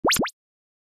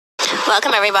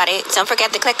Welcome, everybody. Don't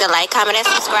forget to click the like, comment, and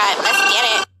subscribe. Let's get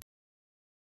it.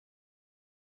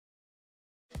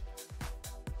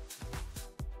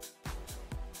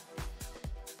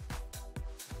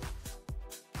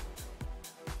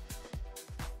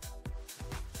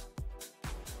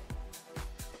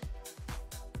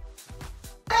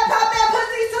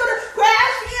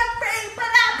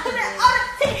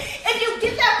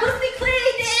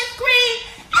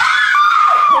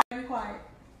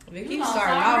 Vicky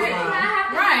starting off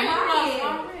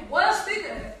right. Well,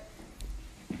 speaker.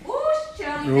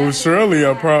 Ooh, Shirley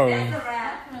a pro.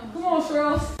 Come on,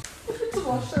 Shirley. Come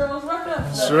on, Shirley. Right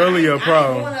up. Shirley a I ain't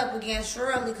pro. going up against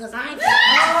Shirley because I ain't.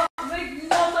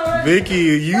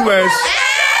 Vicky, you ain't.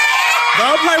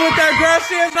 Don't play with that girl.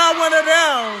 She is not one of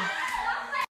them.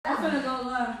 I'm finna go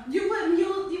live. You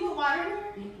put water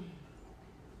in her?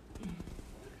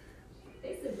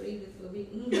 They said breathe this will be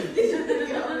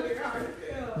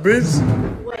Bitch.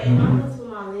 Wait, I'm gonna put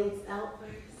my legs out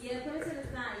first. Yeah, put it to the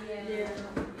side, yeah.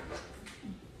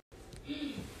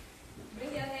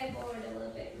 Bring your head forward a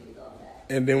little bit when you go back.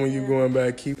 And then when you going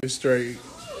back, keep it straight.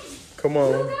 Come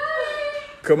on.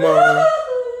 Come on.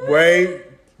 Wait.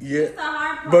 Yeah.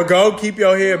 But go keep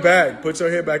your head back. Put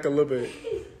your head back a little bit.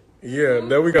 Yeah,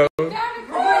 there we go. Keep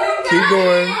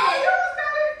going.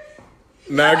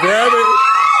 Now grab it.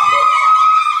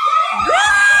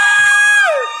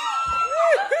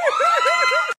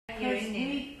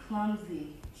 Clumsy.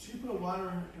 She put water in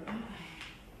her cup.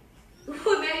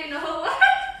 Who made it know what?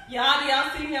 Y'all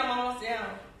see me? I'm almost down.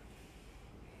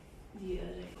 Yeah,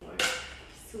 that's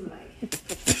It's too late.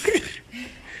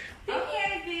 Okay,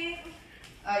 big.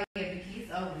 Oh yeah, Vicky,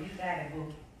 it's over. You got it,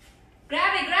 boo.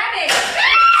 Grab it.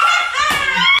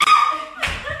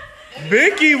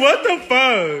 Vicky, what the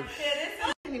fuck? I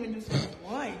didn't even do something.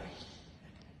 One.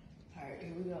 Alright,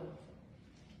 here we go.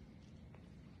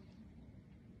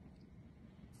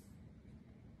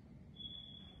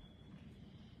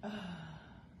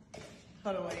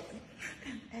 Hold on, wait.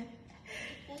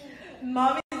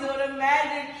 Mommy's doing a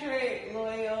magic trick,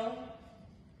 Loyal.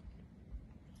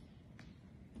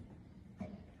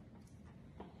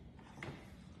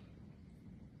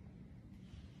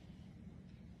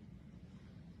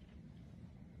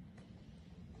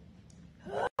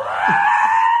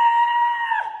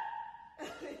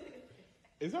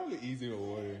 It's only easy to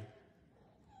order.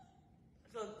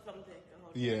 So something.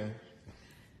 Yeah.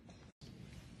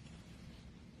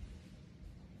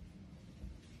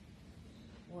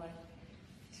 One,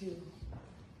 two,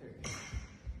 three.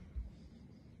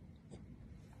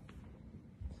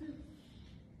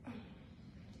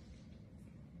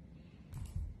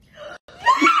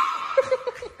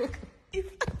 You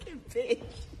fucking bitch.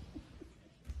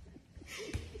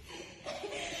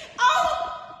 Oh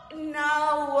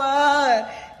no.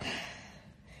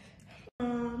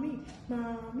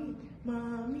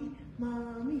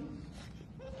 Mommy.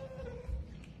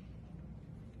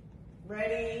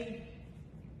 Ready,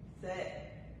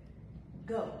 set,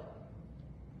 go.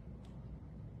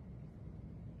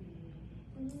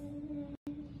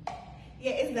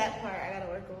 Yeah, it's that part I gotta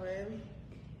work on.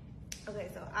 Okay,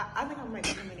 so I think I might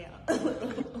be coming down.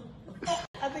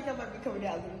 I think I might be coming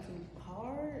down a little too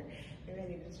hard. Maybe I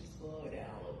need to just slow it down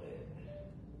a little bit.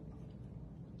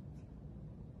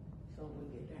 So when we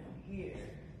get down here,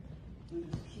 we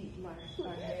just keep my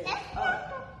head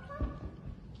up.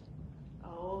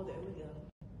 Oh, there we go.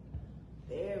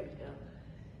 There we go.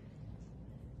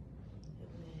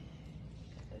 And then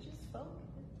I just focus.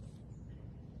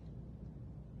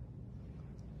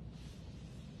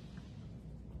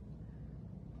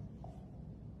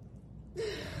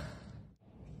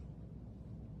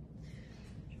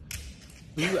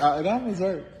 That almost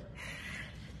worked.